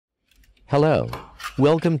Hello.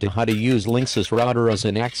 Welcome to how to use Linksys router as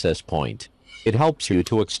an access point. It helps you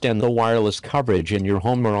to extend the wireless coverage in your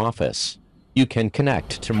home or office. You can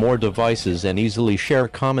connect to more devices and easily share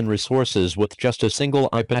common resources with just a single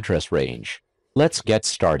IP address range. Let's get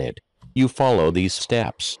started. You follow these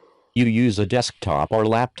steps. You use a desktop or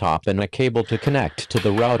laptop and a cable to connect to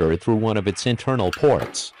the router through one of its internal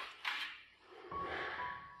ports.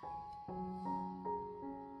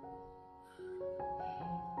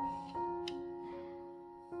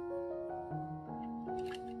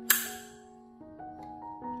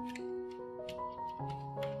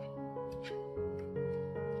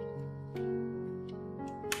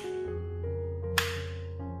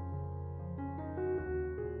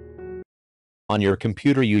 On your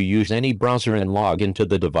computer, you use any browser and log into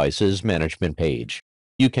the device's management page.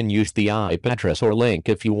 You can use the IP address or link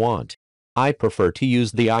if you want. I prefer to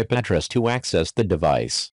use the IP address to access the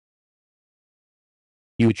device.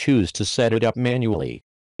 You choose to set it up manually.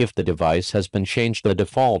 If the device has been changed the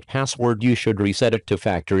default password, you should reset it to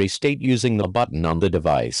factory state using the button on the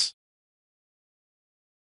device.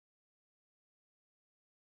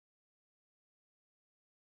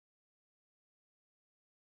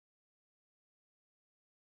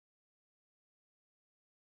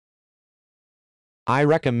 I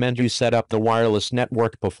recommend you set up the wireless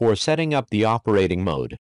network before setting up the operating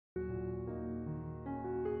mode.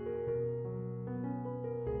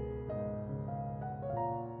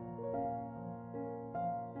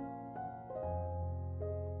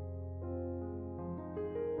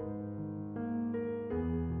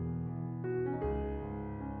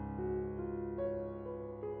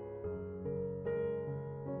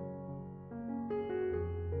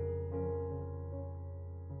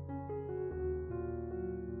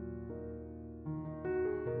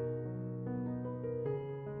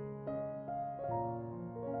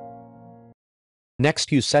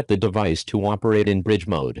 Next, you set the device to operate in bridge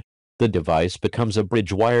mode. The device becomes a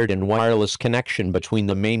bridge wired and wireless connection between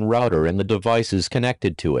the main router and the devices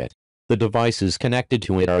connected to it. The devices connected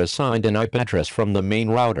to it are assigned an IP address from the main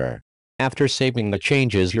router. After saving the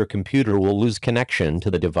changes, your computer will lose connection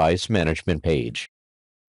to the device management page.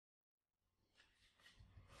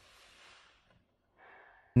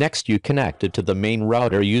 Next, you connect it to the main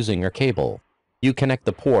router using a cable. You connect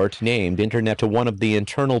the port named Internet to one of the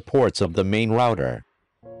internal ports of the main router.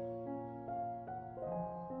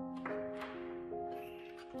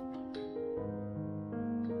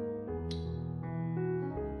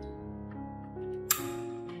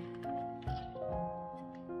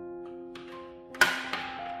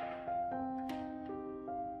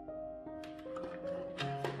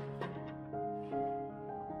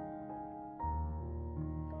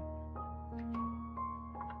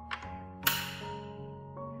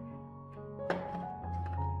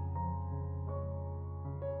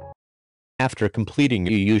 After completing,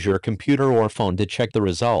 you use your computer or phone to check the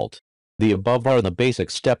result. The above are the basic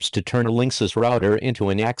steps to turn a Linksys router into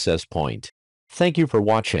an access point. Thank you for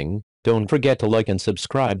watching. Don't forget to like and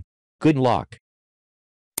subscribe. Good luck.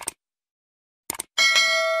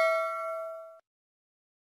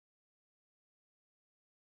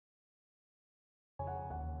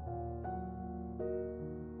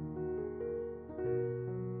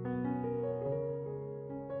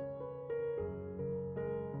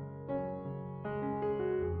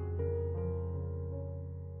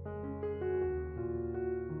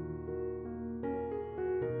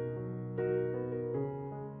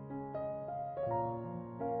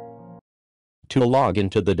 To log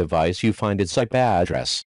into the device, you find its IP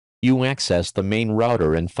address. You access the main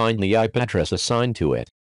router and find the IP address assigned to it.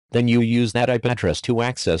 Then you use that IP address to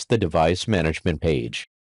access the device management page.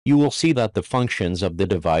 You will see that the functions of the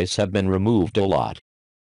device have been removed a lot.